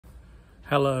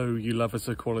Hello, you lovers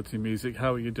of quality music.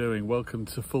 How are you doing? Welcome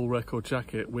to Full Record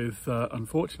Jacket with,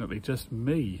 unfortunately, just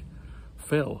me,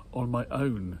 Phil, on my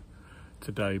own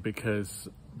today because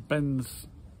Ben's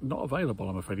not available,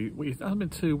 I'm afraid. He hasn't been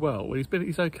too well. He's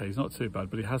okay, he's not too bad,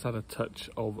 but he has had a touch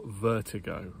of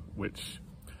vertigo, which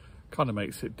kind of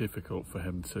makes it difficult for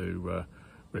him to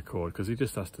record because he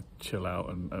just has to chill out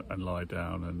and lie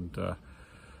down and,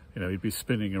 you know, he'd be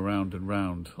spinning around and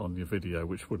round on your video,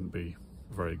 which wouldn't be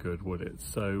very good, would it?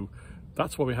 So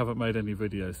that's why we haven't made any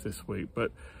videos this week,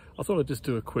 but I thought I'd just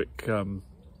do a quick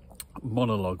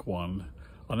monologue one.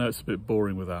 I know it's a bit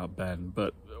boring without Ben,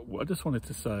 but I just wanted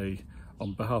to say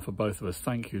on behalf of both of us,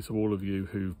 thank you to all of you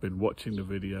who've been watching the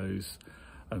videos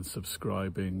and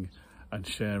subscribing and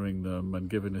sharing them and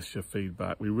giving us your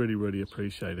feedback. We really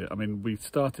appreciate it. I mean, we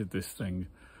started this thing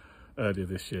earlier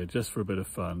this year just for a bit of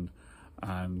fun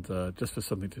and just for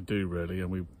something to do, really, and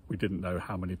we didn't know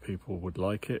how many people would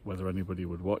like it, whether anybody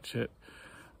would watch it,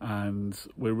 and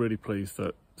we're really pleased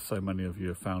that so many of you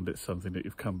have found it something that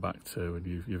you've come back to and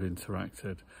you've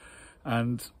interacted.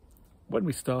 And when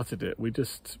we started it, we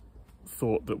just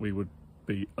thought that we would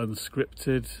be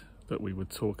unscripted, that we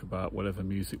would talk about whatever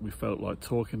music we felt like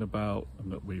talking about,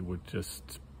 and that we would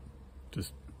just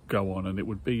go on, and it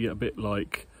would be a bit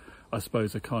like, I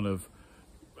suppose, a kind of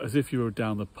as if you were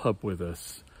down the pub with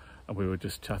us and we were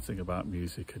just chatting about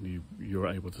music, and you were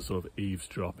able to sort of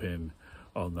eavesdrop in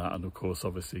on that, and of course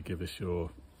obviously give us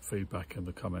your feedback in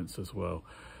the comments as well.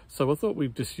 So I thought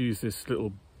we'd just use this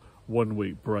little 1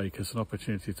 week break as an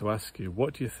opportunity to ask you,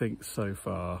 what do you think so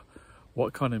far?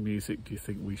 What kind of music do you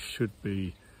think we should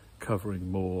be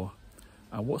covering more?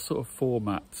 And what sort of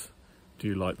format do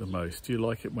you like the most? Do you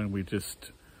like it when we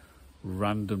just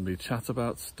randomly chat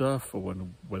about stuff, or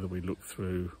whether we look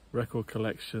through record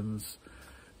collections?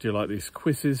 Do you like these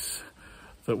quizzes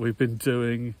that we've been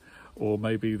doing, or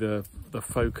maybe the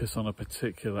focus on a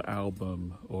particular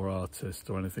album or artist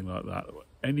or anything like that?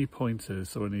 Any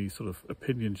pointers or any sort of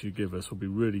opinions you give us will be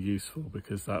really useful,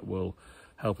 because that will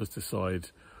help us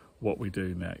decide what we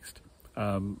do next.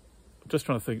 Just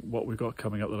trying to think what we've got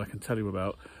coming up that I can tell you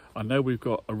about. I know we've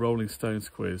got a Rolling Stones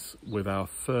quiz with our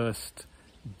first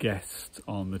guest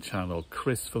on the channel.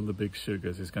 Chris from the Big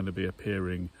Sugars is going to be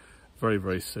appearing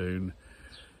very soon.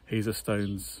 He's a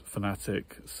Stones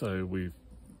fanatic, so we've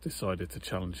decided to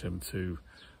challenge him to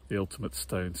the Ultimate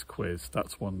Stones quiz.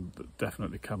 That's one that's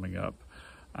definitely coming up,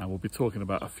 and we'll be talking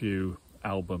about a few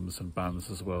albums and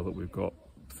bands as well that we've got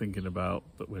thinking about,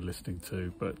 that we're listening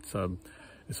to, but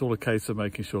it's all a case of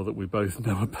making sure that we both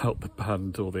know about the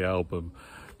band or the album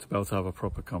to be able to have a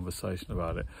proper conversation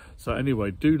about it. So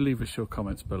anyway, do leave us your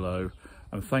comments below,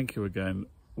 and thank you again.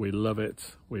 We love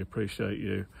it, we appreciate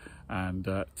you, and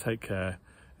take care.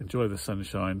 Enjoy the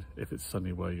sunshine if it's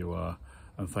sunny where you are,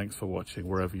 and thanks for watching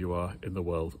wherever you are in the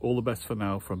world. All the best for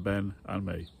now from Ben and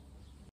me.